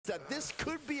that this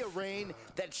could be a reign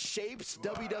that shapes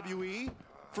WWE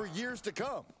for years to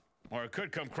come. Or it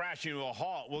could come crashing to a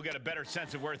halt. We'll get a better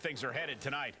sense of where things are headed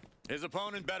tonight. His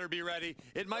opponent better be ready.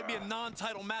 It might be a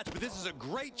non-title match, but this is a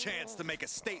great chance to make a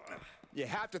statement. You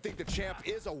have to think the champ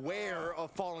is aware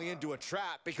of falling into a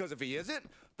trap, because if he isn't,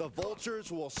 the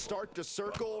vultures will start to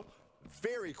circle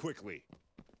very quickly.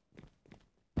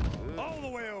 All the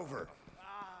way over.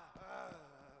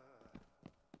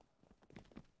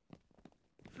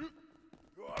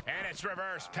 And it's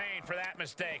reverse pain for that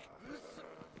mistake.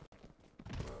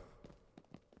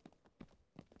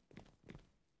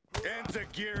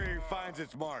 Enziguri finds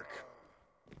its mark.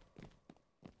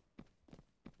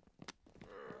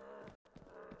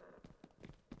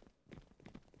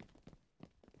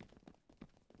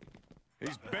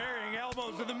 He's burying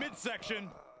elbows in the midsection.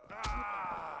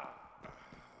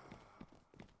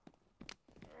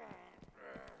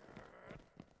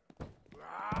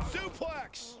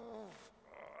 Suplex!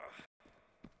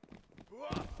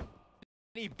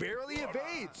 He barely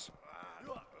evades.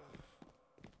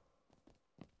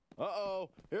 Uh-oh,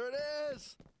 here it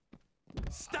is.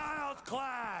 Styles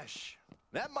clash.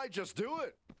 That might just do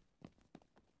it.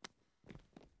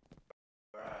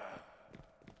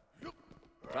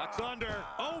 Ducks under,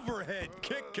 overhead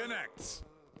kick connects.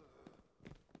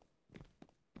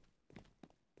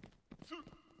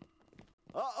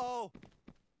 Uh-oh.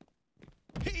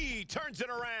 He turns it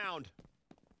around.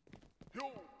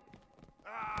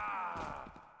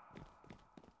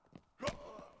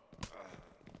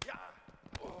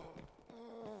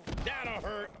 That'll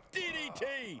hurt.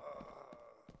 DDT.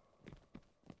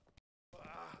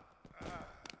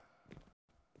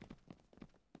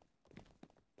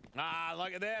 Ah,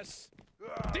 look at this.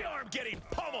 The arm getting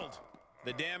pummeled.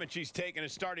 The damage he's taken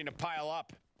is starting to pile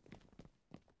up.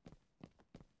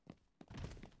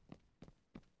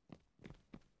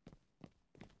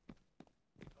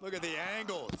 Look at the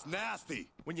angle. It's nasty.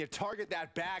 When you target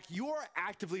that back, you are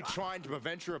actively trying to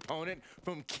prevent your opponent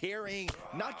from carrying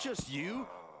not just you,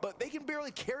 but they can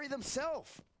barely carry themselves.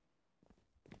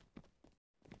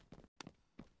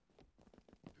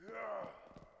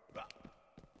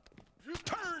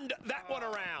 Turned that one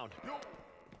around.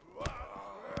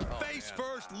 Face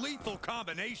first, lethal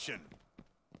combination.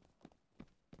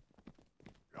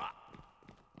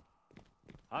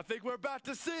 I think we're about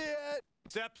to see it.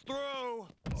 Steps through.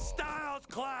 Styles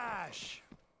clash.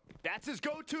 That's his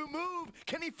go-to move.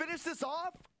 Can he finish this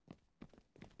off?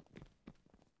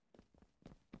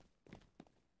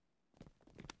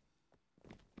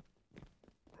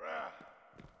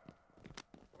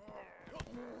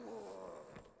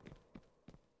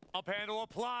 Up handle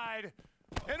applied.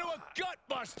 Into a gut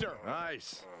buster.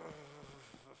 Nice.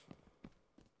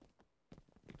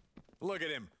 Look at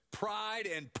him. Pride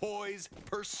and poise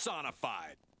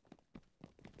personified.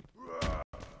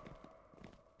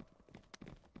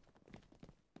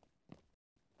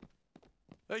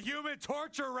 A human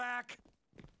torture rack.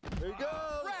 There he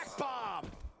goes. Rack bomb.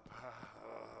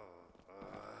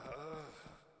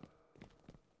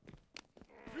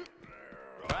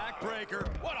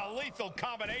 Backbreaker. What a lethal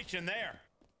combination there.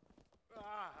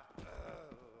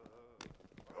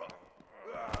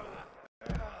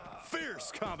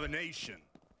 Fierce combination.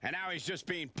 And now he's just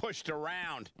being pushed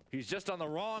around. He's just on the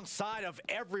wrong side of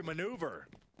every maneuver.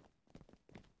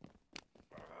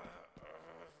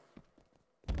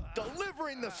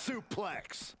 Delivering the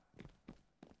suplex.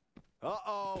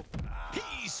 Uh-oh.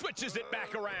 He switches it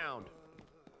back around.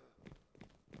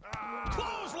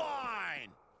 Clothesline.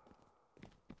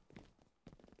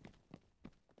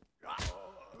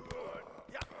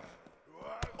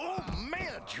 Oh,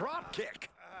 man, drop kick.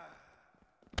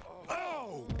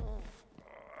 Oh!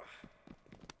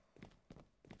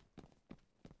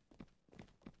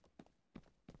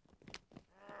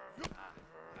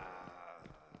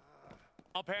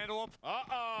 Up handle up.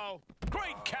 Uh-oh.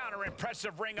 Great counter.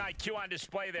 Impressive ring IQ on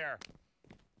display there.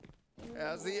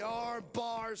 As the arm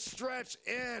bars stretch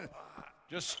in.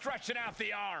 Just stretching out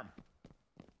the arm.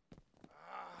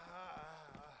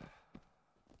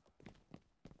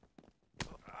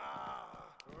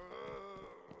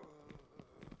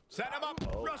 Set him up.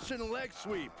 Russian leg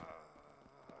sweep.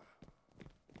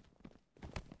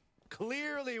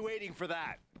 Clearly waiting for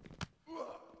that.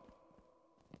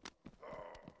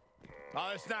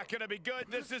 Oh, it's not going to be good.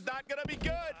 This is not going to be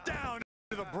good. Down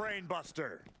to the brain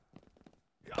buster.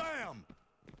 Bam!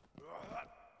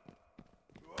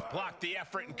 Block the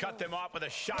effort and cut them off with a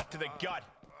shot to the gut.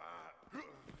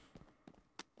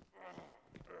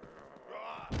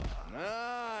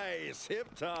 Nice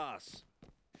hip toss.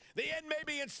 The end may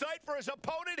be in sight for his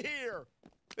opponent here.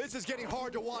 This is getting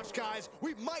hard to watch, guys.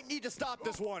 We might need to stop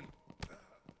this one.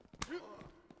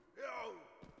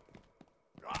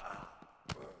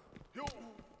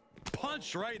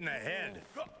 Punched right in the head.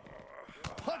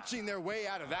 Punching their way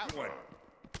out of that one.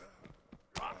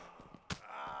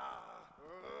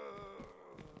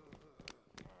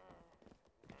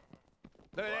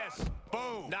 Look at this.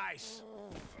 Boom. Nice.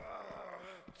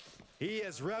 He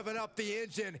is revving up the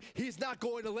engine. He's not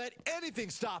going to let anything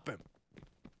stop him.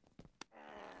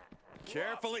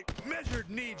 Carefully measured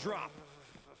knee drop.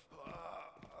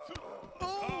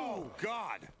 Oh,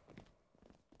 God.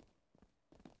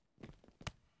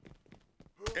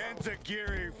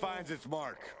 Enziguri finds its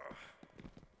mark.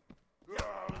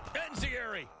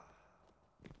 Enziguri.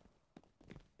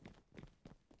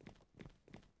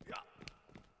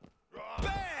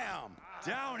 Bam!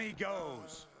 Down he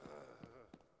goes.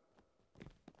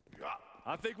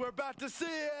 I think we're about to see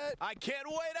it. I can't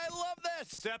wait. I love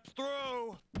this. Steps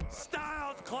through.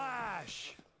 Styles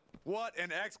clash. What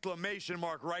an exclamation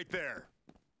mark right there.